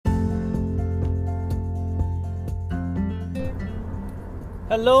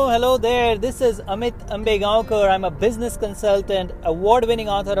Hello there. This is Amit Ambegaonkar. I'm a business consultant, award-winning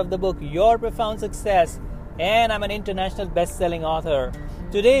author of the book Your Profound Success, and I'm an international best-selling author.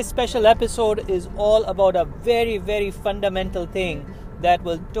 Today's special episode is all about a very, very fundamental thing that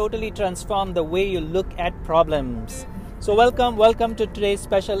will totally transform the way you look at problems. So welcome to today's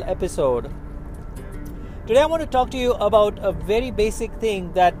special episode. Today I want to talk to you about a very basic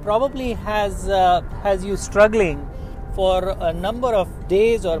thing that probably has you struggling for a number of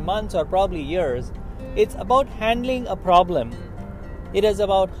days or months or probably years. It's about handling a problem. It is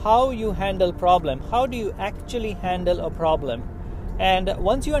about how you handle problem. How do you actually handle a problem? And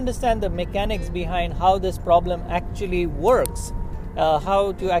once you understand the mechanics behind how this problem actually works,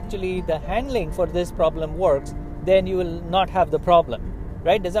 the handling for this problem works, then you will not have the problem,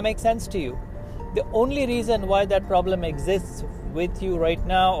 right? Does that make sense to you? The only reason why that problem exists with you right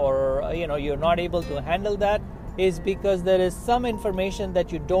now, or you're not able to handle that, is because there is some information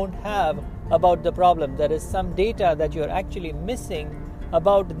that you don't have about the problem. There is some data that you're actually missing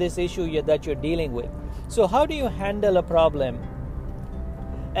about this issue that you're dealing with. So how do you handle a problem?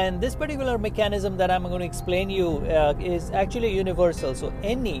 And this particular mechanism that I'm going to explain you is actually universal. So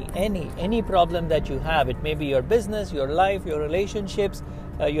any problem that you have, it may be your business, your life, your relationships,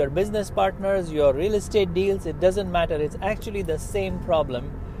 your business partners, your real estate deals, it doesn't matter. It's actually the same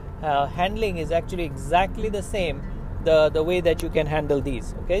problem. Handling is actually exactly the same, the way that you can handle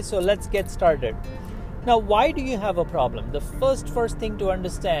these. Okay, so let's get started. Now, why do you have a problem? The first thing to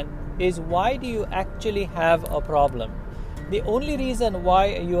understand is, why do you actually have a problem? The only reason why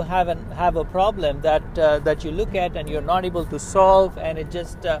you have a problem that you look at and you're not able to solve, and it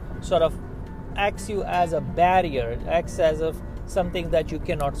just sort of acts you as a barrier, acts as of something that you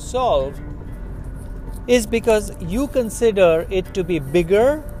cannot solve, is because you consider it to be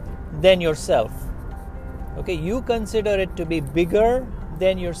bigger than yourself. Okay, you consider it to be bigger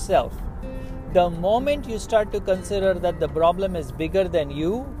than yourself. The moment you start to consider that the problem is bigger than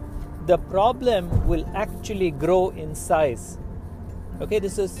you, the problem will actually grow in size. Okay,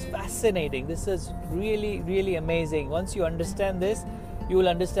 this is fascinating. This is really, really amazing. Once you understand this, you will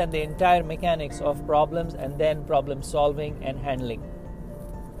understand the entire mechanics of problems and then problem solving and handling.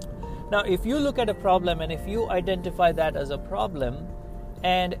 Now, if you look at a problem and if you identify that as a problem,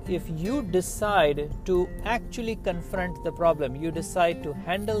 and if you decide to actually confront the problem, you decide to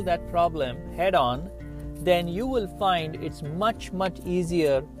handle that problem head on, then you will find it's much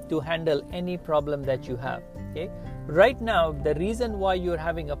easier to handle any problem that you have. Okay? Right now, the reason why you're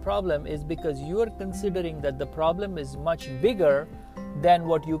having a problem is because you're considering that the problem is much bigger than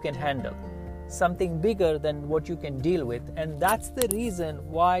what you can handle. Something bigger than what you can deal with. And that's the reason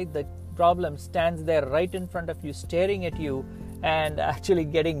why the problem stands there right in front of you, staring at you, and actually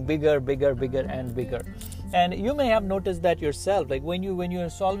getting bigger and bigger. And you may have noticed that yourself. Like when you're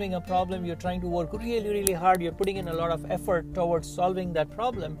solving a problem, you're trying to work really hard. You're putting in a lot of effort towards solving that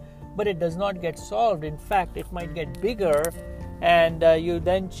problem, but it does not get solved. In fact, it might get bigger, and you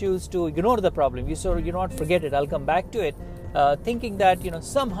then choose to ignore the problem. You not forget it. I'll come back to it, thinking that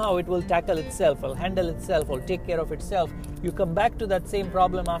somehow it will tackle itself, will handle itself, will take care of itself. You come back to that same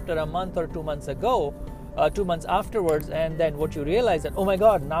problem after a month or 2 months ago. 2 months afterwards, and then what you realize that, oh my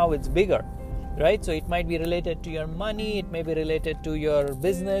God, now it's bigger, right? So it might be related to your money, it may be related to your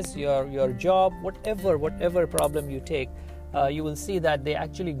business, your job, whatever problem you take, you will see that they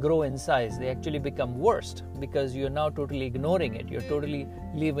actually grow in size. They actually become worse because you're now totally ignoring it. You're totally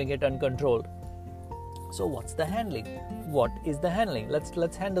leaving it uncontrolled. So what's the handling? What is the handling?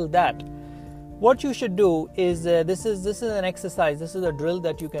 Let's handle that. What you should do is, this is an exercise, this is a drill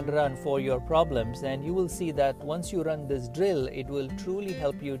that you can run for your problems, and you will see that once you run this drill, it will truly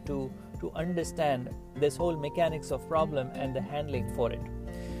help you to understand this whole mechanics of problem and the handling for it.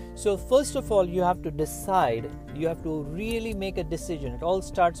 So first of all, you have to decide, you have to really make a decision. It all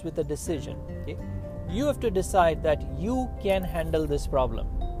starts with a decision. Okay? You have to decide that you can handle this problem.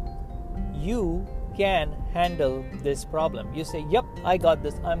 You can handle this problem. You say, yep, I got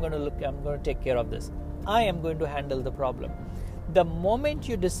this. I'm going to take care of this. I am going to handle the problem. The moment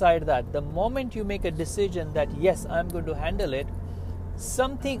you decide that, the moment you make a decision that, yes, I'm going to handle it,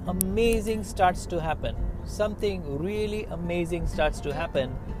 something amazing starts to happen. Something really amazing starts to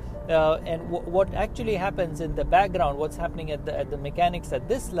happen. And what actually happens in the background, what's happening at the mechanics at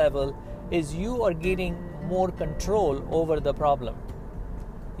this level, is you are gaining more control over the problem.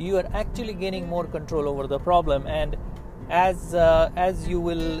 You are actually gaining more control over the problem, and as you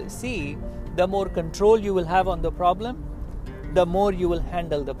will see, the more control you will have on the problem, the more you will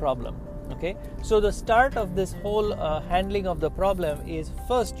handle the problem. Okay, so the start of this whole handling of the problem is,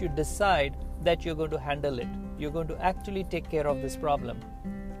 first you decide that you're going to handle it. you're going to actually take care of this problem,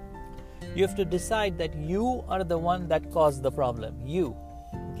 you have to decide that you are the one that caused the problem. You.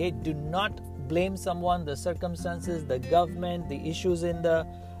 Okay? Do not blame someone, the circumstances, the government, the issues in the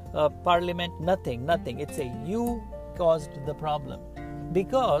parliament, nothing. It's you caused the problem.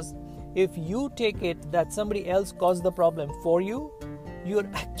 Because if you take it that somebody else caused the problem for you, you're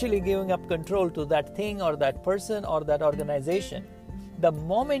actually giving up control to that thing or that person or that organization. The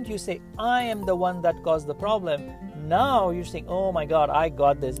moment you say, I am the one that caused the problem, now you're saying, oh my God, I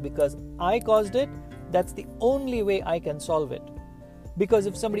got this because I caused it. That's the only way I can solve it. Because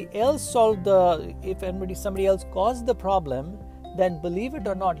if somebody else caused the problem, then believe it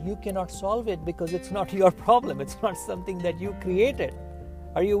or not, you cannot solve it because it's not your problem. It's not something that you created.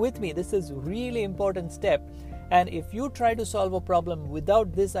 Are you with me? This is really important step. And if you try to solve a problem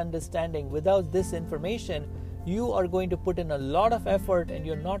without this understanding, without this information, you are going to put in a lot of effort and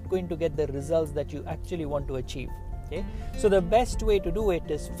you're not going to get the results that you actually want to achieve. Okay? So the best way to do it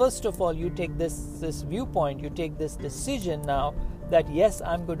is, first of all, you take this viewpoint, you take this decision now that yes,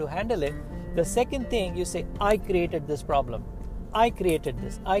 I'm going to handle it. The second thing, you say, I created this problem. I created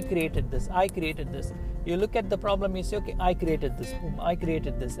this. You look at the problem, you say, okay, I created this. Boom, I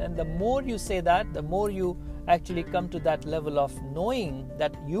created this. And the more you say that, the more you actually come to that level of knowing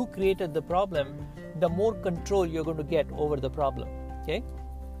that you created the problem, the more control you're going to get over the problem. Okay?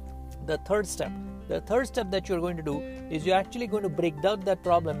 The third step that you're going to do is you're actually going to break down that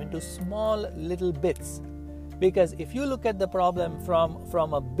problem into small little bits. Because if you look at the problem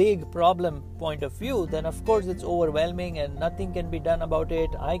from a big problem point of view, then of course it's overwhelming and nothing can be done about it.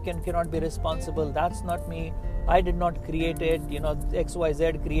 I cannot be responsible. That's not me. I did not create it.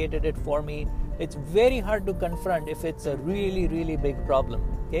 XYZ created it for me. It's very hard to confront if it's a really, really big problem.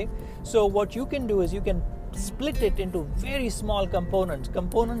 Okay? So what you can do is you can split it into very small components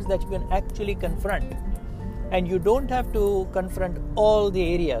that you can actually confront. And you don't have to confront all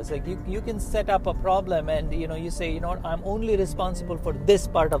the areas. Like you can set up a problem and you say, I'm only responsible for this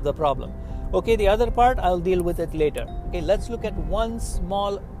part of the problem. Okay, the other part I'll deal with it later. Okay, let's look at one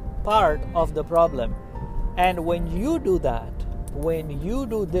small part of the problem. And when you do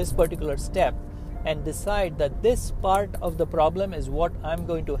this particular step and decide that this part of the problem is what I'm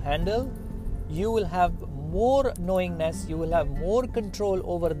going to handle, you will have more knowingness, you will have more control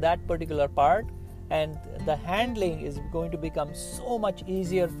over that particular part, and the handling is going to become so much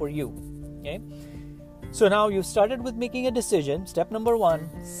easier for you. Okay? So now you've started with making a decision, step number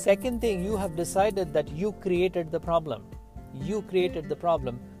 1. Second thing, you have decided that you created the problem.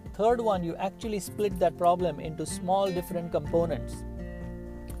 Third one, you actually split that problem into small different components.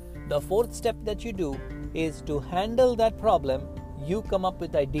 The fourth step that you do is to handle that problem, you come up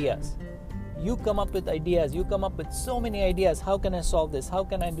with ideas. You come up with so many ideas. How can I solve this? How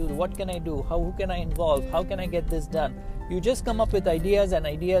can I do? What can I do? Who can I involve? How can I get this done? You just come up with ideas, and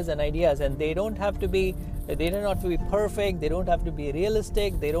they don't have to be perfect. They don't have to be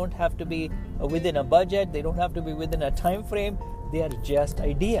realistic. They don't have to be within a budget. They don't have to be within a time frame. They are just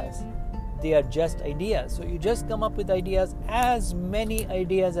ideas. So you just come up with ideas, as many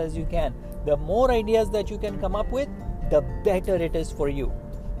ideas as you can. The more ideas that you can come up with, the better it is for you.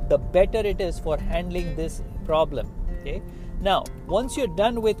 The better it is for handling this problem. Okay. Now, once you're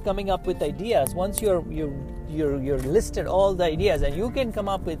done with coming up with ideas, once you're listed all the ideas, and you can come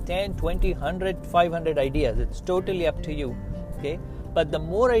up with 10, 20, 100, 500 ideas. It's totally up to you. Okay. But the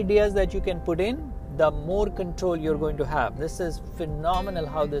more ideas that you can put in, the more control you're going to have. This is phenomenal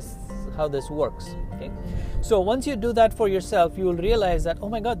how this works. Okay. So once you do that for yourself, you will realize that, oh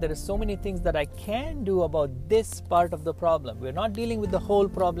my God, there are so many things that I can do about this part of the problem. We're not dealing with the whole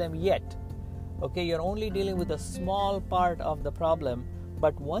problem yet. Okay, you're only dealing with a small part of the problem.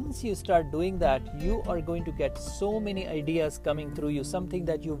 But once you start doing that, you are going to get so many ideas coming through you, something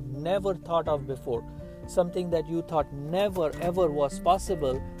that you've never thought of before, something that you thought never ever was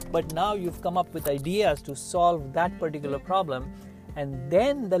possible, but now you've come up with ideas to solve that particular problem. And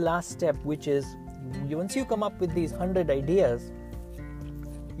then the last step, which is, once you come up with these 100 ideas,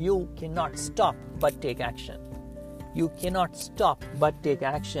 you cannot stop but take action. You cannot stop but take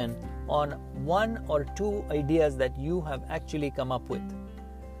action on 1 or 2 ideas that you have actually come up with.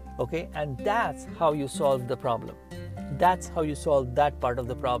 Okay, and that's how you solve the problem. That's how you solve that part of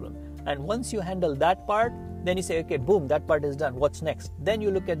the problem. And once you handle that part, then you say, okay, boom, that part is done. What's next? Then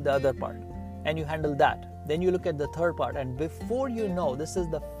you look at the other part and you handle that. Then you look at the third part, and before you know, this is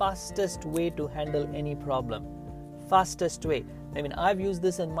the fastest way to handle any problem. Fastest way. I mean, I've used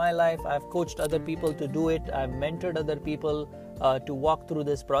this in my life. I've coached other people to do it. I've mentored other people to walk through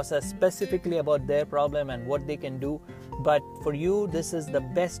this process specifically about their problem and what they can do. But for you, this is the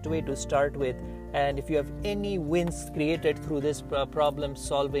best way to start with. And if you have any wins created through this problem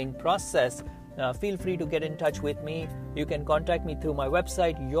solving process, feel free to get in touch with me. You can contact me through my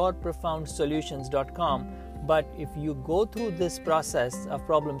website, yourprofoundsolutions.com. But if you go through this process of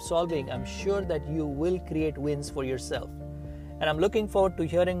problem solving, I'm sure that you will create wins for yourself. And I'm looking forward to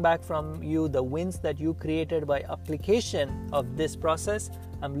hearing back from you the wins that you created by application of this process.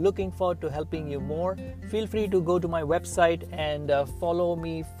 I'm looking forward to helping you more. Feel free to go to my website and follow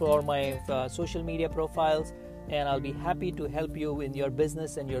me for my social media profiles, and I'll be happy to help you in your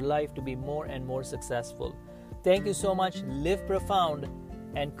business and your life to be more and more successful. Thank you so much. Live profound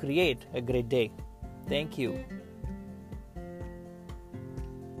and create a great day. Thank you.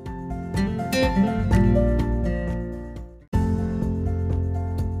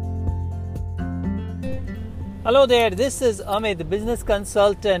 Hello there, this is Amit, the business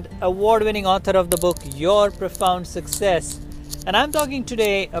consultant, award-winning author of the book Your Profound Success. And I'm talking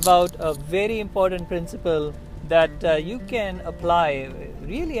today about a very important principle that you can apply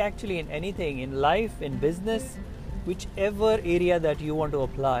really actually in anything, in life, in business, whichever area that you want to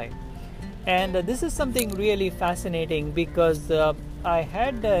apply. And this is something really fascinating because I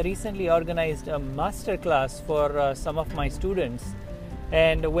had recently organized a masterclass for some of my students.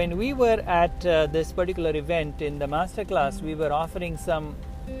 And when we were at this particular event in the masterclass, we were offering some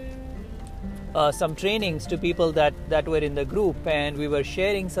trainings to people that were in the group, and we were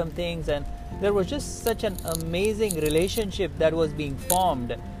sharing some things, and there was just such an amazing relationship that was being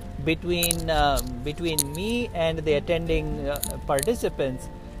formed between me and the attending participants.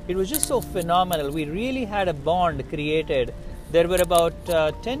 It was just so phenomenal. We really had a bond created. There were about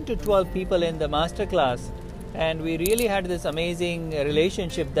 10 to 12 people in the masterclass, and we really had this amazing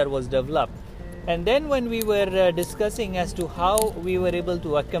relationship that was developed. And then when we were discussing as to how we were able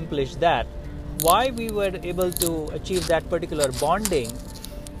to accomplish that, why we were able to achieve that particular bonding,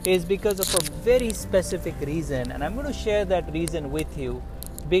 is because of a very specific reason. And I'm going to share that reason with you,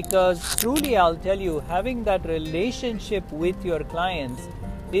 because truly I'll tell you, having that relationship with your clients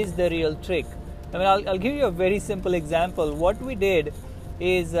is the real trick. I mean, I'll give you a very simple example. What we did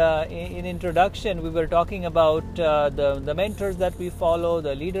is in introduction, we were talking about the mentors that we follow,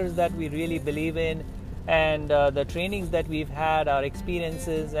 the leaders that we really believe in, and the trainings that we've had, our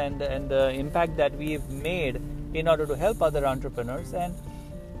experiences, and the impact that we've made in order to help other entrepreneurs. And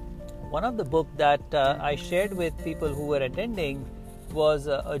one of the books that I shared with people who were attending was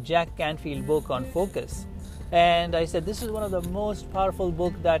a Jack Canfield book on focus. And I said, this is one of the most powerful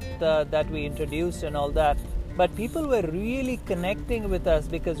books that we introduced and all that. But people were really connecting with us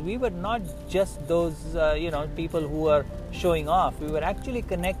because we were not just those people who are showing off. We were actually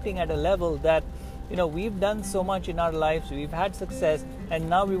connecting at a level that, we've done so much in our lives, we've had success, and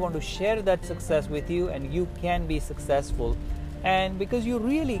now we want to share that success with you, and you can be successful. And because you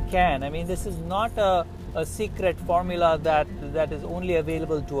really can. I mean, this is not a secret formula that is only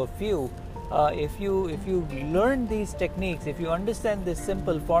available to a few. If you learn these techniques, if you understand this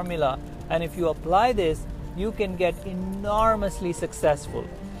simple formula, and if you apply this, you can get enormously successful.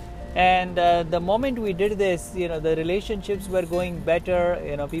 And the moment we did this, the relationships were going better.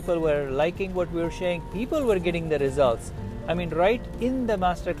 People were liking what we were sharing. People were getting the results. I mean, right in the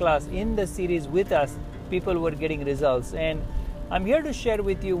masterclass, in the series with us, people were getting results. And I'm here to share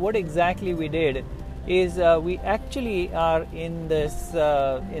with you what exactly we did. Is we actually are in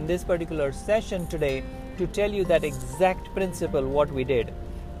this particular session today to tell you that exact principle, what we did.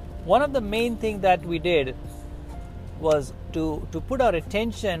 One of the main things that we did was to put our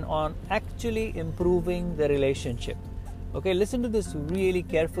attention on actually improving the relationship. Okay, listen to this really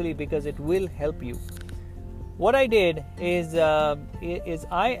carefully because it will help you. What I did is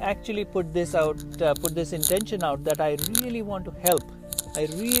I actually put this intention out that I really want to help. I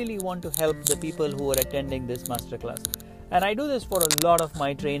really want to help the people who are attending this masterclass. And I do this for a lot of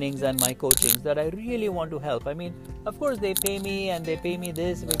my trainings and my coachings, that I really want to help. I mean, of course they pay me and they pay me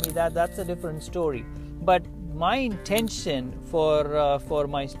this, pay me that. That's a different story. But my intention for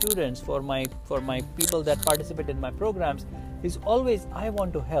my students, for my people that participate in my programs, is always I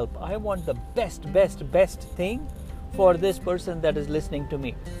want to help. I want the best thing for this person that is listening to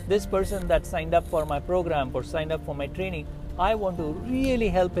me. This person that signed up for my program or signed up for my training, I want to really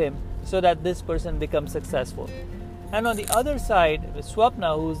help him so that this person becomes successful. And on the other side,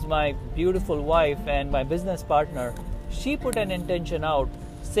 Swapna, who's my beautiful wife and my business partner, she put an intention out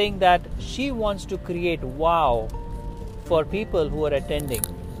saying that she wants to create wow for people who are attending.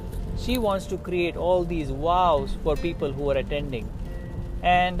 She wants to create all these wows for people who are attending.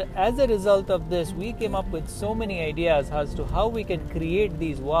 And as a result of this, we came up with so many ideas as to how we can create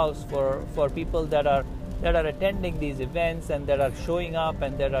these wows for people that are attending these events and that are showing up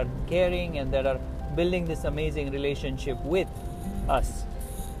and that are caring and that are building this amazing relationship with us.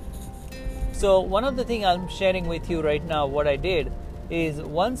 So one of the things I'm sharing with you right now, what I did is,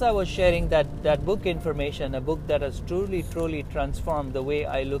 once I was sharing that book information, a book that has truly transformed the way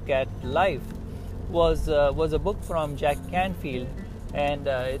I look at life, was a book from Jack Canfield, and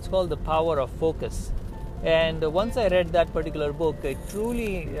it's called The Power of Focus. And once I read that particular book, it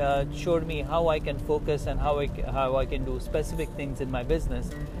truly showed me how I can focus and how I can do specific things in my business.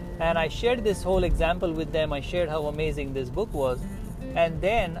 And I shared this whole example with them. I shared how amazing this book was, and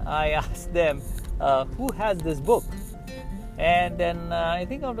then I asked them, who has this book? And then I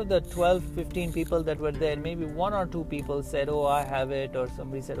think out of the 12-15 people that were there, maybe one or two people said, oh, I have it, or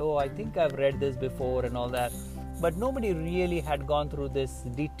somebody said, oh, I think I've read this before and all that. But nobody really had gone through this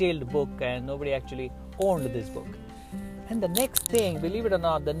detailed book, and nobody actually owned this book. And the next thing, believe it or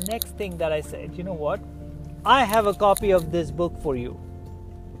not, the next thing that I said, you know what? I have a copy of this book for you.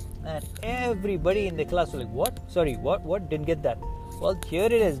 And everybody in the class was like, what? Sorry, what? Didn't get that. Well, here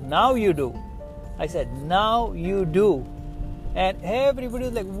it is. Now you do. I said, now you do. And everybody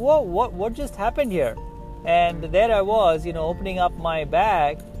was like, whoa, what just happened here? And there I was, opening up my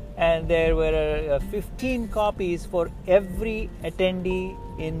bag, and there were 15 copies for every attendee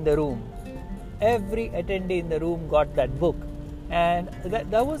in the room. Every attendee in the room got that book. And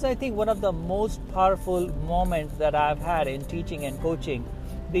that was, I think, one of the most powerful moments that I've had in teaching and coaching.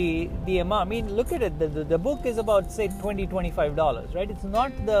 The amount, I mean, look at it, the book is about, say, $20-$25, right? It's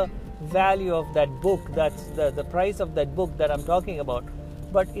not the value of that book, that's the price of that book that I'm talking about,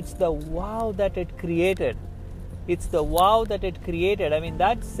 but it's the wow that it created. It's the wow that it created. I mean,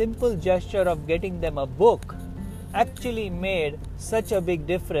 that simple gesture of getting them a book actually made such a big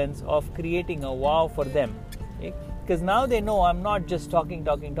difference of creating a wow for them. Okay? Because now they know I'm not just talking,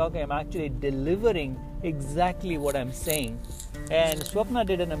 I'm actually delivering exactly what I'm saying. And Swapna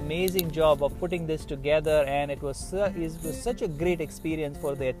did an amazing job of putting this together, and it was such a great experience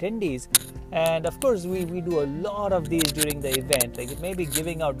for the attendees. And of course, we do a lot of these during the event. Like, it may be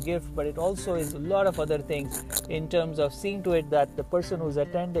giving out gifts, but it also is a lot of other things in terms of seeing to it that the person who's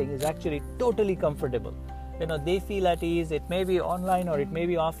attending is actually totally comfortable. They feel at ease. It may be online or it may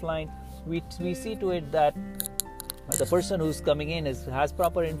be offline. We see to it that the person who's coming in has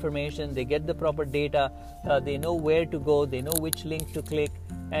proper information, they get the proper data, they know where to go, they know which link to click,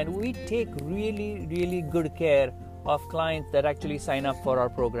 and we take really good care of clients that actually sign up for our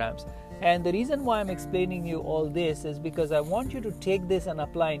programs. And the reason why I'm explaining you all this is because I want you to take this and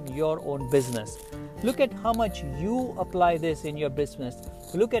apply in your own business. Look at how much you apply this in your business.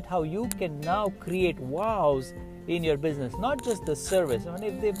 Look at how you can now create wows in your business, not just the service. I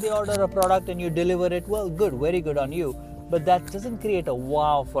mean, if they order a product and you deliver it, well, good, very good on you, but that doesn't create a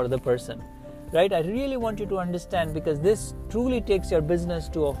wow for the person, right? I really want you to understand, because this truly takes your business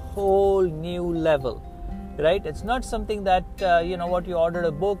to a whole new level, right? It's not something that you ordered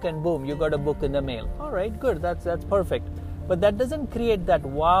a book and boom, you got a book in the mail. All right, good, that's perfect, but that doesn't create that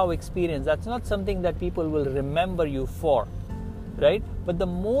wow experience. That's not something that people will remember you for, right? But the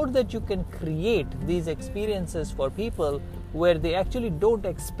more that you can create these experiences for people where they actually don't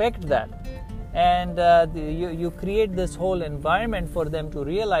expect that, and you create this whole environment for them to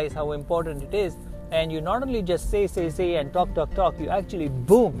realize how important it is, and you not only just say and talk, you actually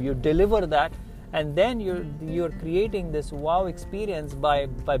boom, you deliver that, and then you're creating this wow experience by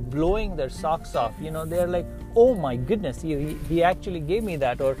blowing their socks off. They're like, oh my goodness, he actually gave me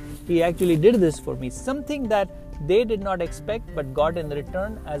that, or he actually did this for me, something that they did not expect but got in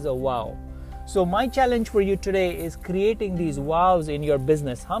return as a wow. So my challenge for you today is creating these wows in your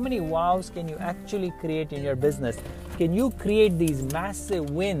business. How many wows can you actually create in your business? Can you create these massive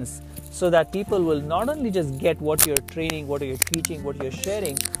wins so that people will not only just get what you're training, what you're teaching, what you're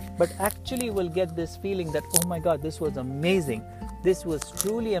sharing, but actually will get this feeling that, oh my God, this was amazing. This was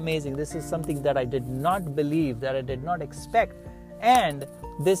truly amazing. This is something that I did not believe, that I did not expect. And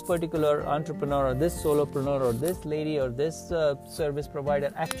this particular entrepreneur or this solopreneur or this lady or this service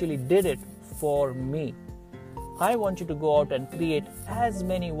provider actually did it for me. I want you to go out and create as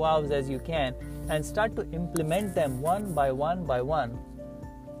many wows as you can and start to implement them one by one,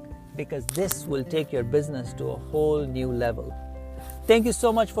 because this will take your business to a whole new level. Thank you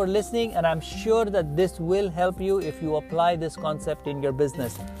so much for listening, and I'm sure that this will help you if you apply this concept in your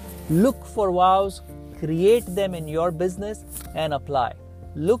business. Look for wows, create them in your business, and apply.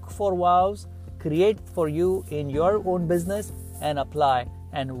 Look for wows, create for you in your own business, and apply,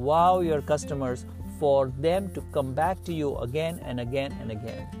 and wow your customers for them to come back to you again and again and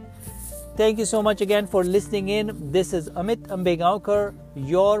again. Thank you so much again for listening in. This is Amit Ambegaonkar.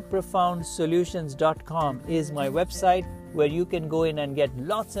 YourProfoundSolutions.com is my website where you can go in and get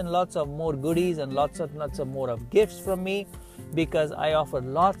lots and lots of more goodies and lots of more of gifts from me, because I offer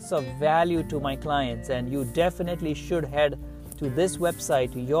lots of value to my clients, and you definitely should head to this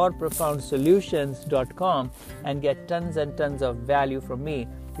website, YourProfoundSolutions.com, and get tons and tons of value from me,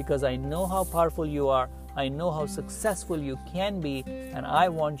 because I know how powerful you are. I know how successful you can be, and I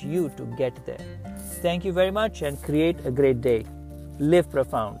want you to get there. Thank you very much, and create a great day. Live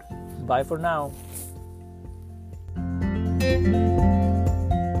profound. Bye for now.